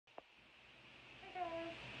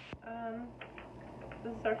Um,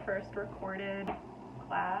 this is our first recorded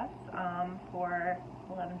class for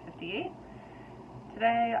 11:58.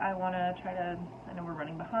 Today I want to I know we're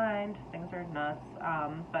running behind, things are nuts,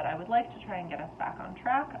 but I would like to try and get us back on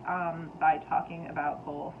track by talking about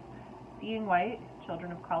both Seeing White,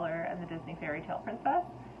 Children of Color, and the Disney Fairy Tale Princess,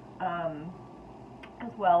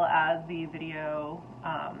 as well as the video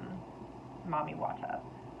Mamy, Wata,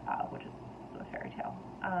 which is a fairy tale.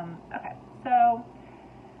 Okay, so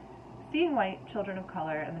Seeing White, Children of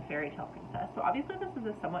Color, and the Fairy Tale Princess. So obviously this is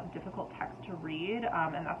a somewhat difficult text to read,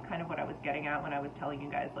 and that's kind of what I was getting at when I was telling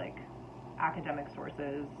you guys, like, academic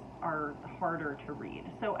sources are harder to read.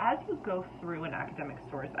 So as you go through an academic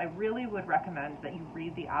source, I really would recommend that you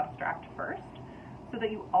read the abstract first so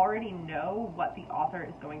that you already know what the author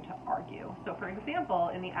is going to argue. So for example,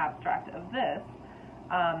 in the abstract of this,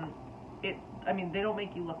 they don't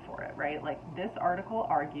make you look for it, right? Like, this article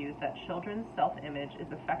argues that children's self-image is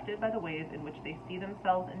affected by the ways in which they see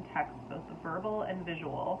themselves in text, both verbal and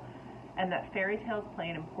visual, and that fairy tales play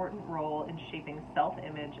an important role in shaping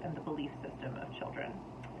self-image and the belief system of children.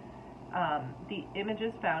 The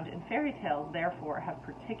images found in fairy tales, therefore, have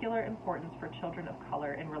particular importance for children of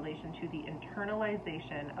color in relation to the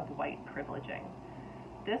internalization of white privileging.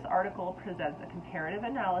 This article presents a comparative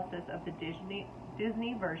analysis of the Disney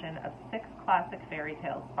version of 6 classic fairy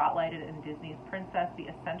tales spotlighted in Disney's Princess: The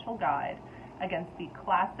Essential Guide against the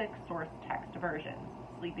classic source text versions: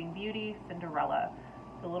 Sleeping Beauty, Cinderella,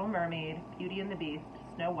 The Little Mermaid, Beauty and the Beast,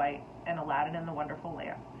 Snow White, and Aladdin and the Wonderful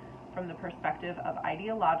Lamp, from the perspective of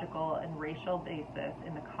ideological and racial basis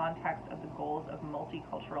in the context of the goals of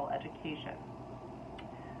multicultural education.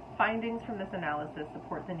 Findings from this analysis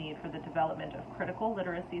support the need for the development of critical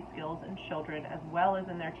literacy skills in children as well as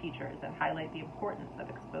in their teachers, and highlight the importance of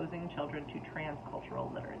exposing children to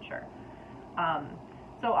transcultural literature.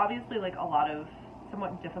 So obviously, like, a lot of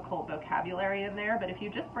somewhat difficult vocabulary in there, but if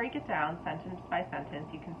you just break it down sentence by sentence,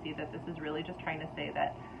 you can see that this is really just trying to say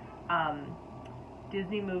that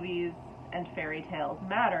Disney movies and fairy tales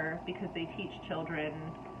matter because they teach children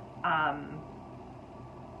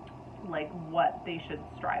like what they should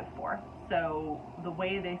strive for. So the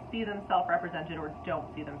way they see themselves represented or don't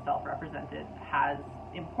see themselves represented has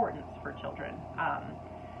importance for children.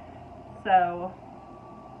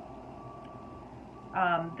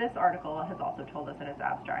 This article has also told us in its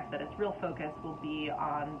abstract that its real focus will be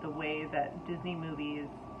on the way that Disney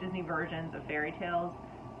versions of fairy tales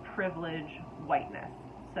privilege whiteness.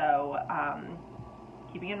 So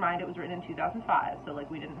keeping in mind it was written in 2005, so like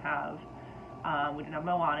we didn't have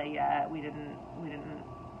Moana yet. We didn't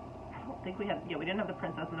have The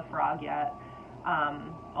Princess and the Frog yet,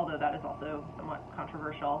 although that is also somewhat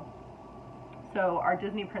controversial. So our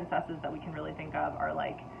Disney princesses that we can really think of are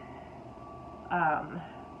like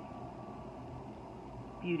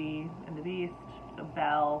Beauty and the Beast, so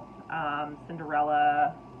Belle,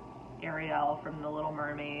 Cinderella, Ariel from The Little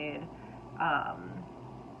Mermaid,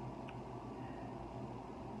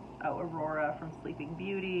 Aurora from Sleeping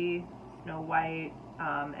Beauty, Snow White,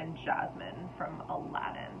 and Jasmine from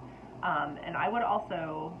Aladdin. And I would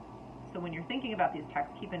also, so when you're thinking about these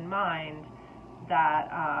texts, keep in mind that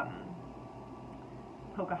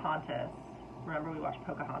Pocahontas, remember we watched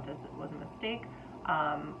Pocahontas, it was a mistake,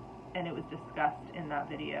 and it was discussed in that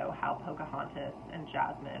video how Pocahontas and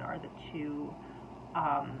Jasmine are the two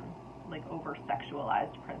like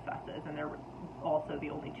over-sexualized princesses, and they're also the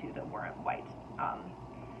only two that weren't white.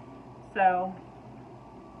 So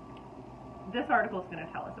this article is going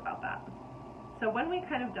to tell us about that. So when we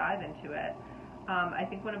kind of dive into it, I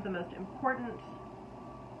think one of the most important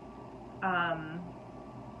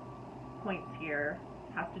points here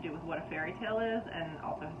has to do with what a fairy tale is, and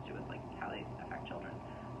also has to do with like how they affect children.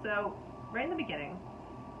 So right in the beginning,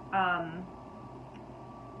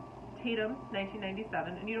 Tatum,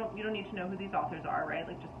 1997, and you don't need to know who these authors are, right?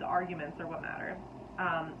 Like, just the arguments are what matter.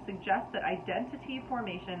 Suggests that identity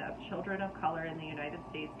formation of children of color in the United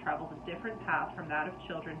States travels a different path from that of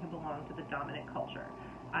children who belong to the dominant culture,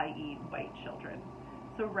 i.e. white children.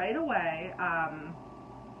 So right away,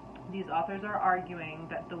 these authors are arguing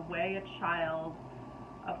that the way a child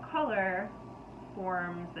of color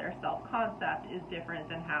forms their self-concept is different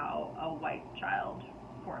than how a white child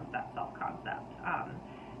forms that self-concept.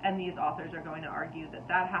 And these authors are going to argue that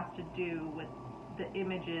that has to do with the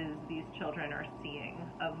images these children are seeing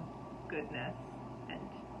of goodness and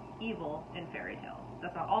evil in fairy tales.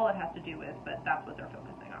 That's not all it has to do with, but that's what they're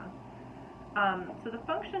focusing on. So the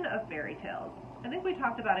function of fairy tales, I think we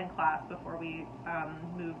talked about in class before we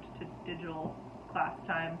moved to digital class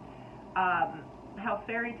time, how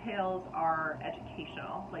fairy tales are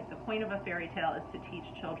educational. Like, the point of a fairy tale is to teach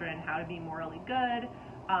children how to be morally good,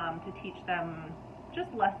 to teach them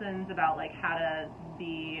just lessons about like how to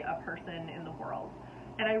be a person in the world.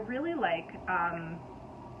 And I really like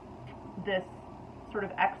this sort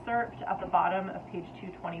of excerpt at the bottom of page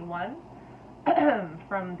 221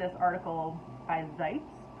 from this article by Zeitz,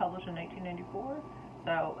 published in 1994.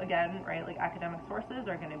 So again, right, like academic sources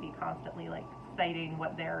are going to be constantly like citing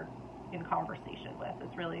what they're in conversation with.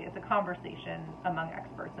 It's a conversation among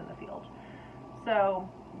experts in the field. So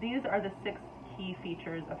these are the 6 key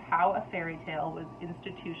features of how a fairy tale was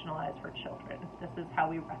institutionalized for children. This is how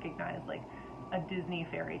we recognize like a Disney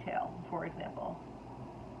fairy tale, for example.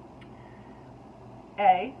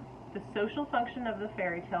 A, the social function of the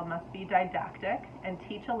fairy tale must be didactic and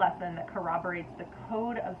teach a lesson that corroborates the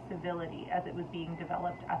code of civility as it was being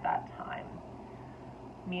developed at that time.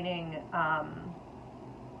 Meaning,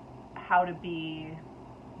 how to be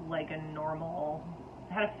like a normal,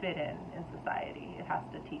 how to fit in society. It has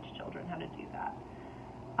to teach children how to do that.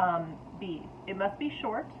 B, it must be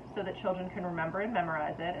short so that children can remember and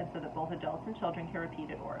memorize it, and so that both adults and children can repeat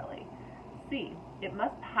it orally. C, it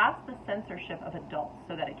must pass the censorship of adults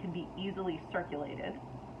so that it can be easily circulated.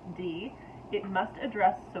 D, it must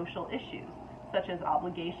address social issues, such as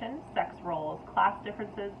obligation, sex roles, class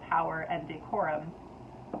differences, power, and decorum,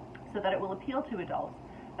 so that it will appeal to adults,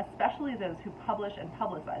 especially those who publish and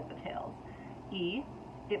publicize the tales. E,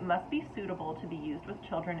 it must be suitable to be used with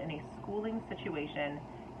children in a schooling situation.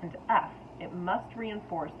 And F, it must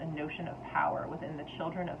reinforce a notion of power within the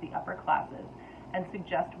children of the upper classes and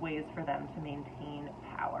suggest ways for them to maintain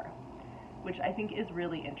power, which I think is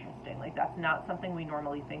really interesting. Like, that's not something we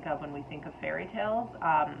normally think of when we think of fairy tales,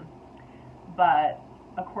 but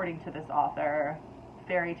according to this author,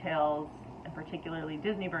 fairy tales, and particularly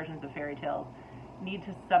Disney versions of fairy tales, need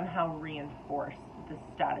to somehow reinforce the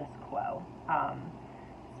status quo.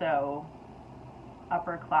 So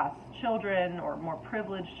upper class children or more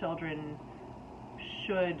privileged children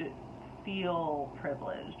should feel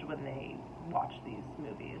privileged when they watch these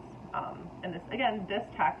movies. And this, again, this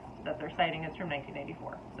text that they're citing is from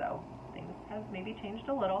 1994, so things have maybe changed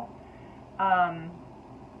a little.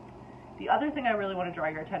 The other thing I really want to draw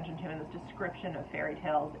your attention to in this description of fairy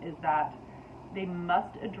tales is that they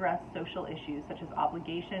must address social issues such as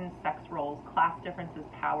obligation, sex roles, class differences,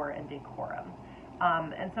 power, and decorum.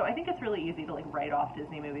 And so I think it's really easy to like write off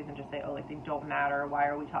Disney movies and just say, oh, like they don't matter. Why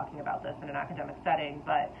are we talking about this in an academic setting?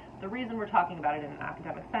 But the reason we're talking about it in an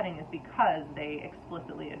academic setting is because they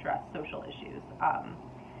explicitly address social issues.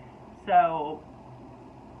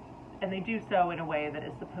 And they do so in a way that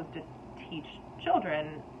is supposed to teach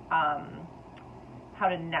children how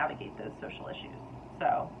to navigate those social issues.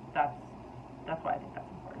 So that's why I think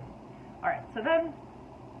that's important. All right, so then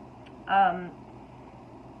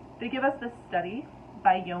they give us this study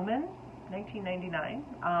by Yeoman, 1999,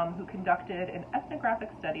 who conducted an ethnographic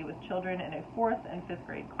study with children in a 4th and 5th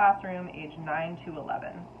grade classroom aged 9 to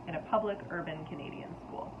 11 in a public urban Canadian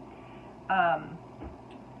school.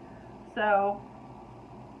 So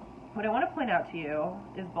what I want to point out to you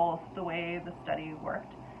is both the way the study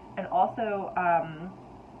worked and also,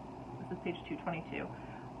 this is page 222,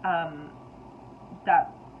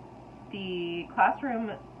 that the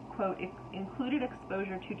classroom, quote, included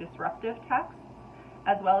exposure to disruptive texts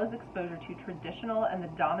as well as exposure to traditional and the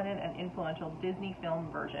dominant and influential Disney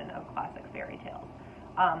film version of classic fairy tales.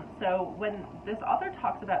 So when this author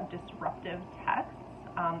talks about disruptive texts,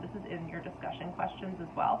 this is in your discussion questions as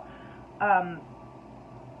well,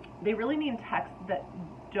 they really mean texts that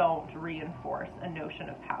don't reinforce a notion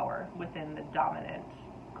of power within the dominant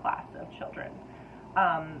class of children.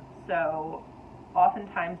 So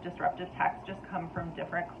oftentimes disruptive texts just come from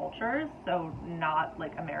different cultures, so not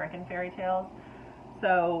like American fairy tales.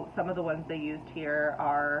 So some of the ones they used here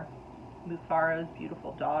are Mufaro's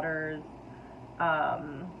Beautiful Daughters,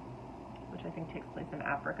 which I think takes place in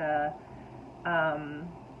Africa,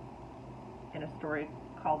 in a story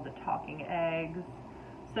called The Talking Eggs.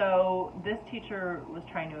 So this teacher was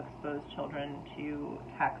trying to expose children to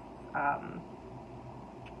texts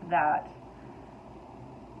that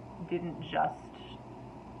didn't just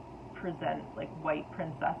present like white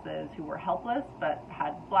princesses who were helpless, but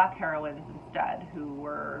had black heroines instead who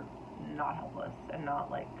were not helpless and not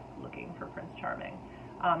like looking for Prince Charming.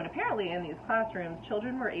 And apparently in these classrooms,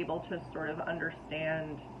 children were able to sort of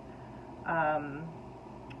understand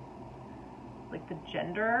like the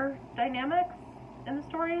gender dynamics in the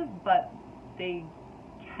stories, but they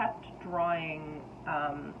kept drawing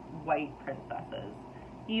white princesses,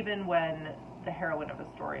 even when the heroine of a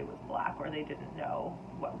story was black, or they didn't know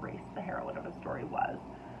what race the heroine of a story was.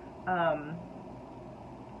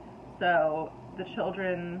 So the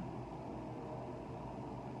children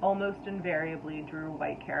almost invariably drew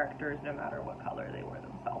white characters no matter what color they were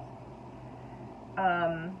themselves.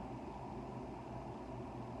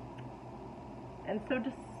 And so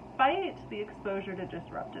despite the exposure to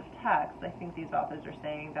disruptive text, I think these authors are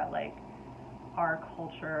saying that like our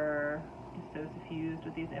culture is so suffused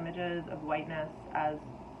with these images of whiteness as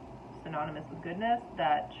synonymous with goodness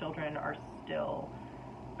that children are still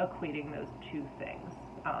equating those two things.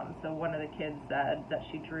 So one of the kids said that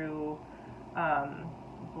she drew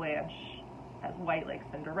Blanche as white like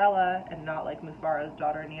Cinderella and not like Mufara's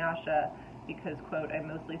daughter Nyasha because, quote, I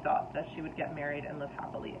mostly thought that she would get married and live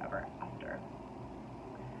happily ever after.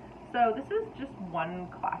 So this is just one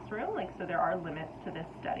classroom, like, so there are limits to this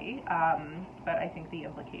study, but I think the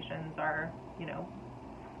implications are, you know,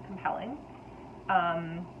 compelling.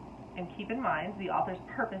 And keep in mind, the author's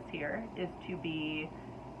purpose here is to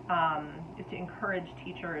encourage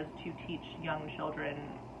teachers to teach young children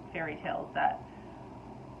fairy tales that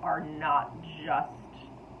are not just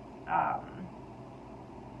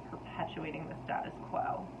perpetuating the status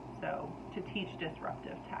quo. So to teach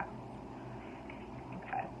disruptive texts.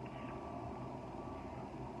 Okay.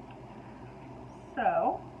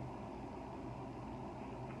 So,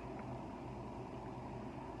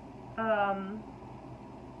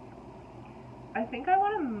 I think I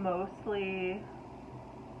want to mostly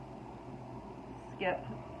skip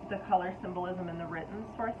the color symbolism in the written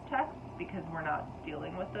source texts because we're not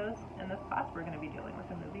dealing with those in this class. We're going to be dealing with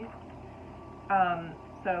the movies.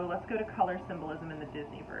 So let's go to color symbolism in the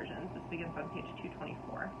Disney versions. This begins on page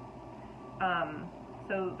 224.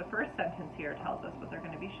 So the first sentence here tells us what they're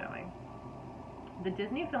going to be showing. The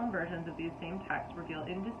Disney film versions of these same texts reveal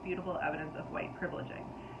indisputable evidence of white privileging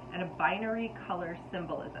and a binary color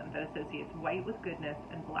symbolism that associates white with goodness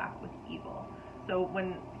and black with evil. So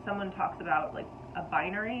when someone talks about like a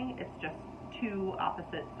binary, it's just two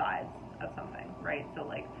opposite sides of something, right? So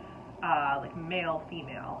like male,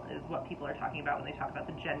 female is what people are talking about when they talk about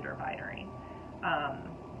the gender binary.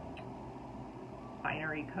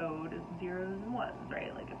 Binary code is zeros and ones,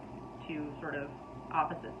 right? Like it's two sort of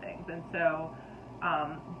opposite things. And so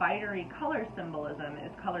binary color symbolism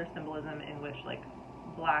is color symbolism in which like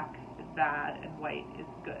black is bad and white is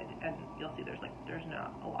good, and you'll see there's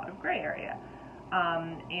not a lot of gray area,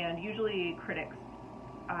 and usually critics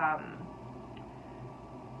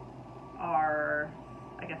are,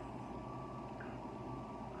 I guess,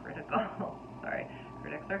 critical. Sorry,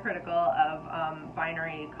 critics are critical of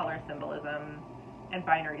binary color symbolism and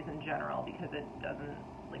binaries in general because it doesn't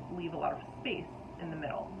like leave a lot of space in the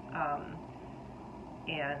middle.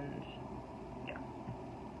 And yeah,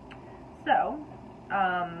 so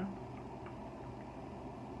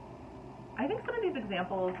I think some of these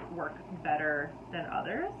examples work better than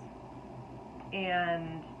others,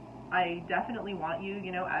 and I definitely want you,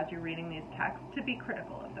 you know, as you're reading these texts, to be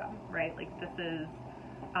critical of them, right? Like this is,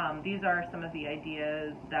 these are some of the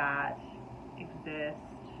ideas that exist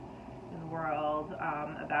in the world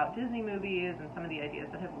about Disney movies and some of the ideas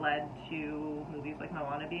that have led to movies like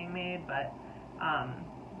Moana being made, but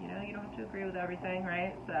you know, you don't have to agree with everything,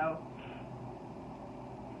 right? So,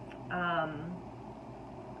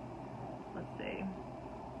 let's see.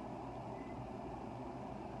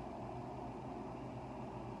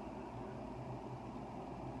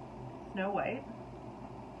 Snow White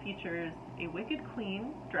features a wicked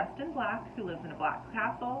queen dressed in black who lives in a black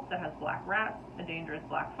castle that has black rats, a dangerous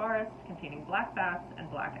black forest containing black bats and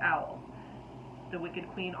black owls. The wicked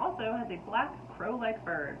queen also has a black crow-like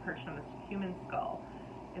bird perched on a human skull.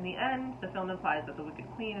 In the end, the film implies that the wicked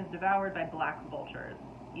queen is devoured by black vultures.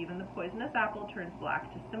 Even the poisonous apple turns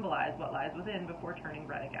black to symbolize what lies within before turning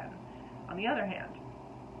red again. On the other hand,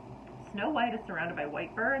 Snow White is surrounded by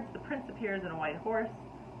white birds. The prince appears on a white horse.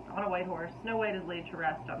 Snow White is laid to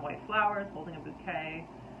rest on white flowers, holding a bouquet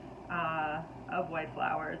of white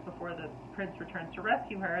flowers before the prince returns to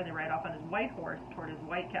rescue her, and they ride off on his white horse toward his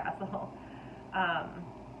white castle.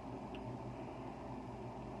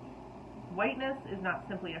 Whiteness is not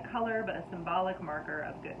simply a color, but a symbolic marker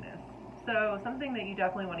of goodness. So something that you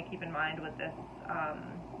definitely want to keep in mind with this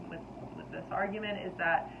with this argument is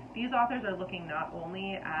that these authors are looking not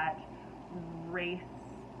only at race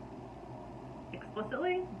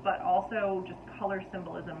explicitly, but also just color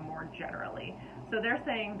symbolism more generally. So they're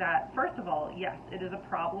saying that, first of all, yes, it is a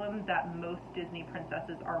problem that most Disney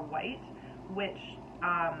princesses are white, which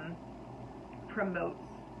promotes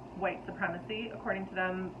white supremacy, according to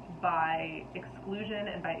them, by exclusion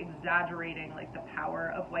and by exaggerating like the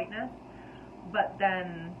power of whiteness. But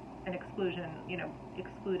then an exclusion, you know,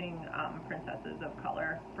 excluding princesses of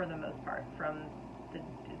color for the most part from the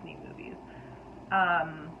Disney movies.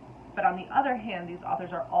 But on the other hand, these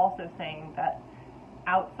authors are also saying that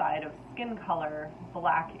outside of skin color,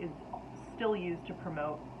 black is still used to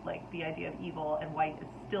promote like the idea of evil, and white is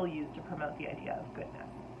still used to promote the idea of goodness.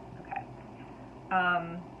 Okay.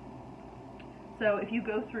 So if you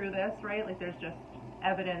go through this, right, like there's just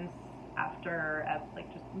evidence after,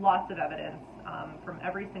 like just lots of evidence from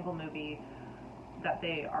every single movie that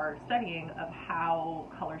they are studying of how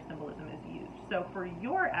color symbolism is used. So for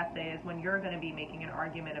your essays, when you're going to be making an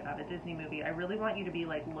argument about a Disney movie, I really want you to be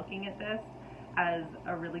like looking at this as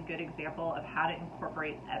a really good example of how to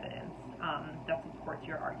incorporate evidence that supports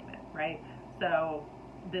your argument, right? So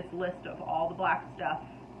this list of all the black stuff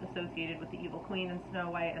associated with the evil queen and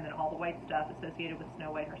Snow White, and then all the white stuff associated with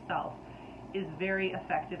Snow White herself, is very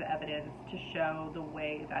effective evidence to show the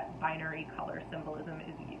way that binary color symbolism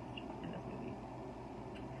is used in this movie.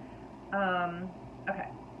 Okay.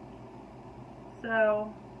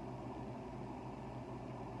 So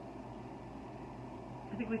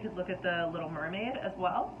I think we could look at The Little Mermaid as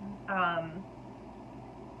well.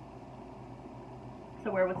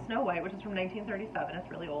 So we're with Snow White, which is from 1937. It's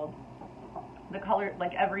really old. The color,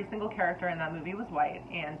 like every single character in that movie was white,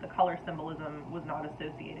 and the color symbolism was not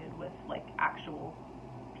associated with like actual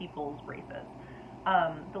people's races.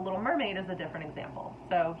 The Little Mermaid is a different example.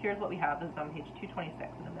 So here's what we have. This is on page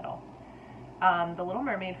 226 in the middle. The Little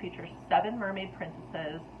Mermaid features 7 mermaid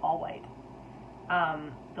princesses, all white.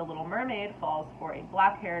 The Little Mermaid falls for a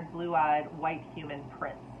black-haired, blue-eyed, white human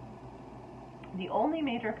prince. The only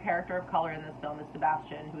major character of color in this film is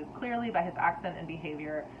Sebastian, who is clearly, by his accent and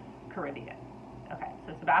behavior, Caribbean. Okay,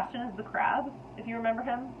 so Sebastian is the crab, if you remember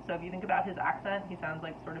him. So if you think about his accent, he sounds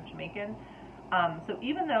like sort of Jamaican. So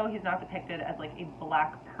even though he's not depicted as like a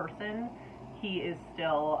black person, he is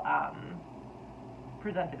still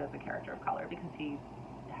presented as a character of color because he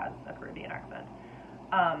has a Caribbean accent.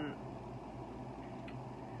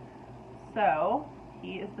 So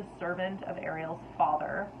he is the servant of Ariel's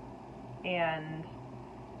father, and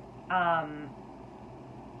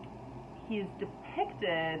he's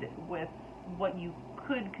depicted with what you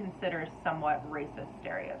could consider somewhat racist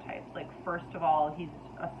stereotypes. Like, first of all, he's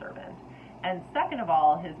a servant, and second of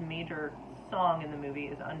all, his major song in the movie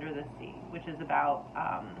is Under the Sea, which is about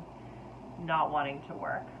not wanting to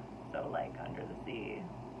work. So like, under the sea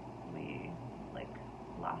we like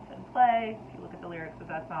laugh and play. If you look at the lyrics of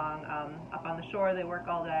that song, up on the shore they work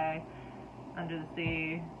all day, under the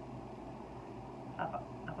sea, up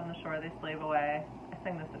on the shore they slave away. I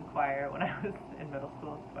sang this in choir when I was in middle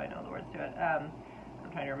school, so I know the words to it. I'm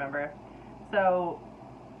trying to remember. So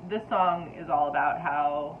this song is all about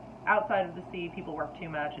how outside of the sea people work too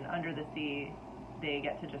much, and under the sea they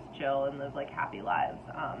get to just chill and live like happy lives.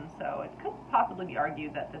 So it could possibly be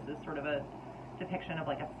argued that this is sort of a depiction of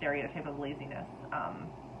like a stereotype of laziness on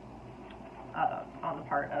the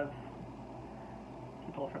part of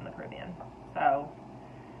people from the Caribbean. So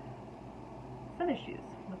some issues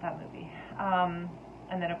with that movie.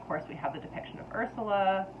 And then of course we have the depiction of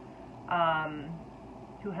Ursula,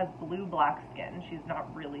 who has blue-black skin. She's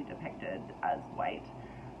not really depicted as white.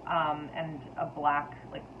 And a black,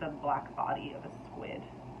 like the black body of a squid.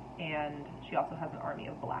 And she also has an army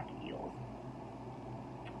of black eels.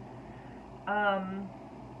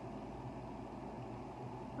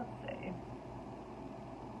 Let's see.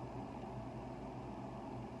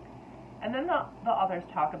 And then the authors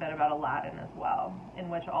talk a bit about Aladdin as well, in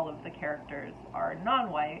which all of the characters are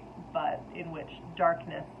non-white, but in which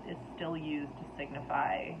darkness is still used to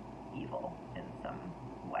signify evil in some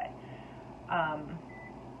way.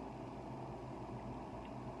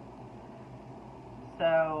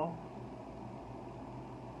 So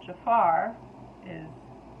Jafar is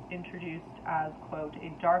introduced as, quote, a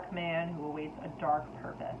dark man who awaits a dark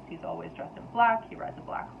purpose. He's always dressed in black. He rides a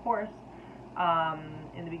black horse.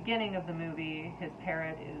 In the beginning of the movie, his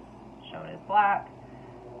parrot is shown as black.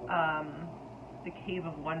 The Cave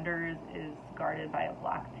of Wonders is guarded by a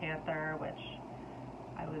black panther, which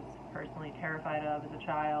I was personally terrified of as a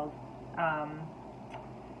child.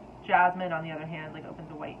 Jasmine, on the other hand, like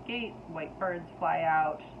opens a white gate. White birds fly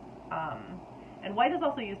out. And white is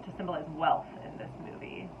also used to symbolize wealth in this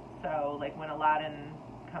movie. So, like, when Aladdin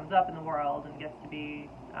comes up in the world and gets to be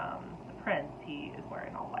the prince, he is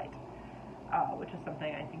wearing all white, which is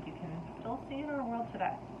something I think you can still see in our world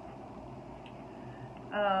today.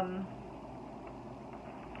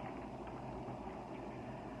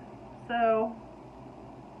 So,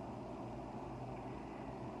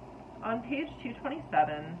 on page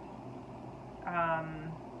 227,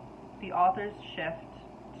 the authors shift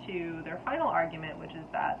to their final argument, which is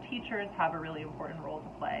that teachers have a really important role to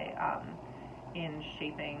play in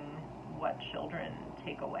shaping what children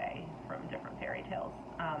take away from different fairy tales.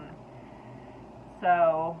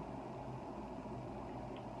 So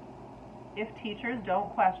If teachers don't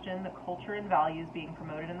question the culture and values being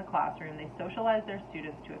promoted in the classroom, they socialize their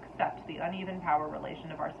students to accept the uneven power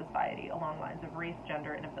relation of our society along lines of race,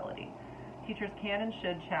 gender, and ability. Teachers can and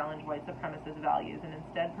should challenge white supremacist values and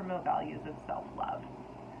instead promote values of self-love.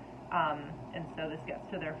 And so this gets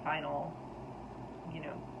to their final,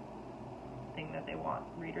 thing that they want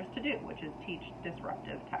readers to do, which is teach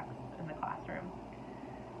disruptive texts in the classroom.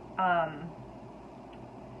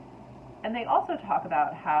 And they also talk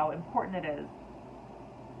about how important it is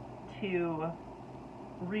to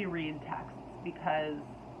reread texts, because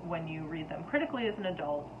when you read them critically as an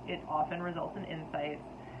adult, it often results in insights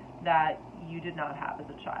that you did not have as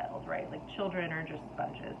a child, right? Like, children are just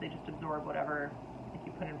sponges. They just absorb whatever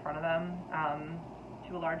you put in front of them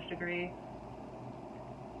to a large degree.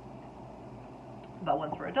 But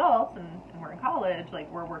once we're adults and we're in college, like,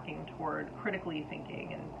 we're working toward critically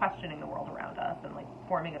thinking and questioning the world around us and, like,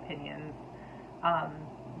 forming opinions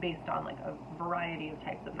based on, like, a variety of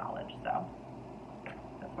types of knowledge. So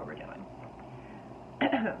that's what we're doing.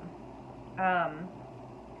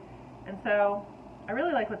 And so I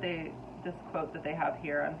really like this quote that they have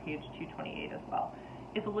here on page 228 as well.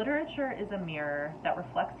 If literature is a mirror that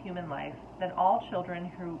reflects human life, then all children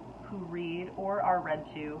who read or are read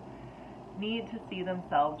to need to see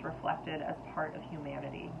themselves reflected as part of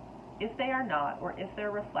humanity. If they are not, or if their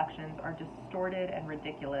reflections are distorted and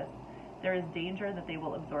ridiculous, there is danger that they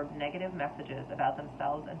will absorb negative messages about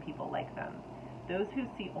themselves and people like them. Those who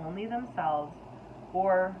see only themselves,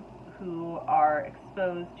 or who are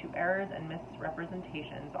exposed to errors and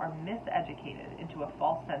misrepresentations, are miseducated into a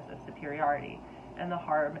false sense of superiority, and the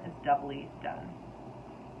harm is doubly done.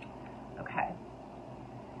 Okay.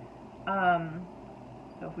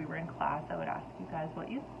 So if we were in class, I would ask you guys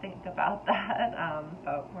what you think about that,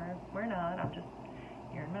 but we're not. I'm just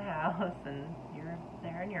here in my house, and you're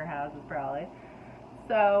there in your houses probably.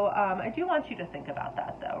 So I do want you to think about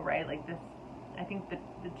that, though, right? Like, this, I think the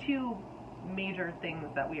two major things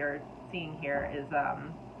that we are seeing here is,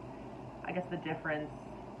 I guess, the difference,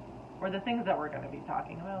 or the things that we're going to be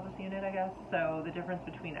talking about this unit, I guess. So the difference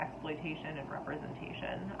between exploitation and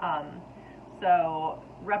representation. So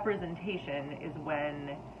representation is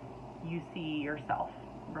when you see yourself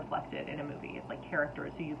reflected in a movie. It's like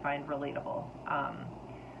characters who you find relatable.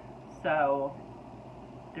 So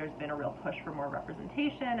there's been a real push for more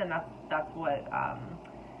representation, and that's what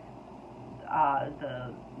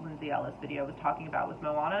the Lindsay Ellis video was talking about with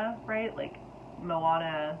Moana, right? Like,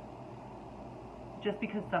 Moana, just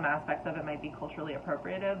because some aspects of it might be culturally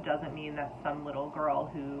appropriative doesn't mean that some little girl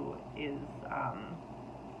who is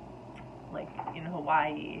like in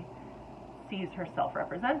Hawaii sees herself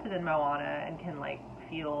represented in Moana and can, like,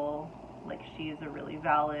 feel like she's a really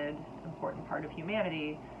valid, important part of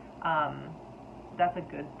humanity. That's a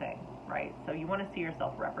good thing, right? So you want to see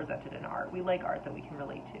yourself represented in art. We like art that we can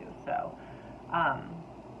relate to. So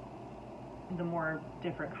the more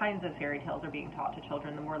different kinds of fairy tales are being taught to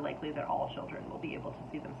children, the more likely that all children will be able to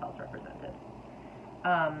see themselves represented.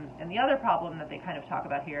 And the other problem that they kind of talk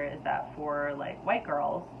about here is that for, like, white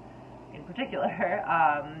girls in particular,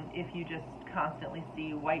 if you just constantly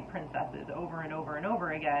see white princesses over and over and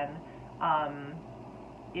over again,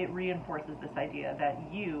 it reinforces this idea that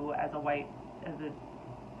you, as a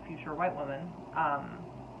future white woman,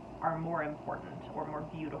 are more important or more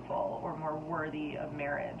beautiful or more worthy of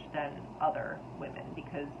marriage than other women,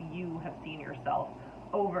 because you have seen yourself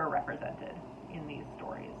overrepresented in these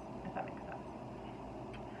stories, if that makes sense.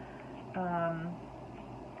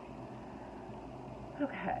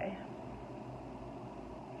 Okay.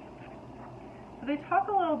 So they talk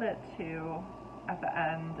a little bit, too, at the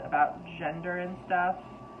end about gender and stuff,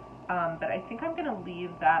 but I think I'm going to leave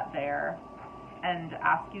that there and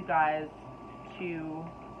ask you guys to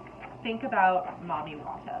think about Mamy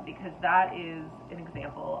Wata, because that is an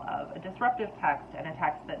example of a disruptive text, and a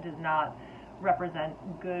text that does not represent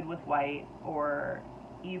good with white or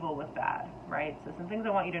evil with bad, right? So some things I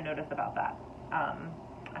want you to notice about that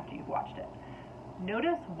after you've watched it.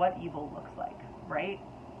 Notice what evil looks like, right?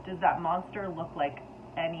 Does that monster look like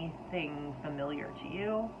anything familiar to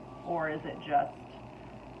you? Or is it just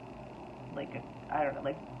like, I don't know,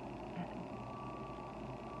 like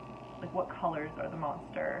what colors are the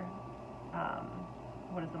monster?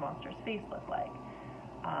 What does the monster's face look like?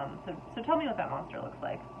 So tell me what that monster looks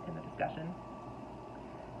like in the discussion.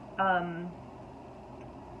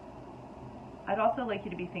 I'd also like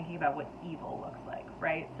you to be thinking about what evil looks like,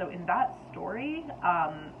 right? So in that story,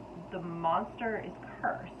 the monster is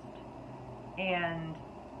cursed, and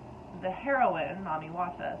the heroine, Mamy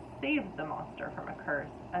Wata, saves the monster from a curse,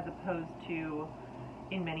 as opposed to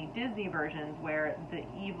in many Disney versions where the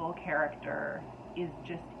evil character is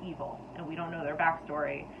just evil, and we don't know their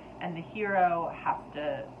backstory, and the hero has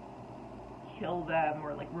to kill them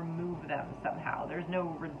or like remove them somehow. There's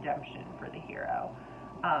no redemption for the hero.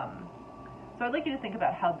 So I'd like you to think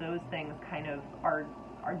about how those things kind of are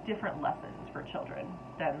different lessons for children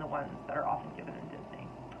than the ones that are often given in Disney.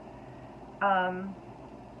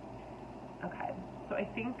 Okay, so I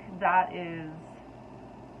think that is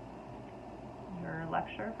your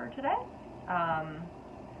lecture for today.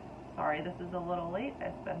 Sorry this is a little late.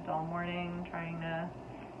 I spent all morning trying to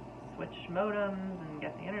switch modems and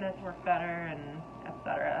get the internet to work better and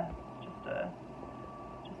etc. Just a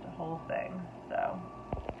whole thing. So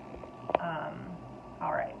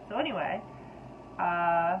alright, so anyway,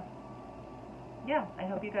 yeah, I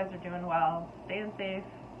hope you guys are doing well, staying safe,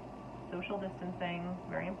 social distancing,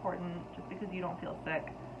 very important. Just because you don't feel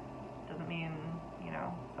sick doesn't mean, you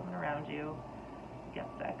know, someone around you gets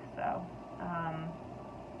sick. So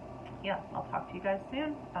yeah, I'll talk to you guys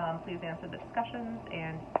soon. Please answer the discussions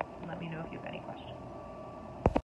and let me know if you have any questions.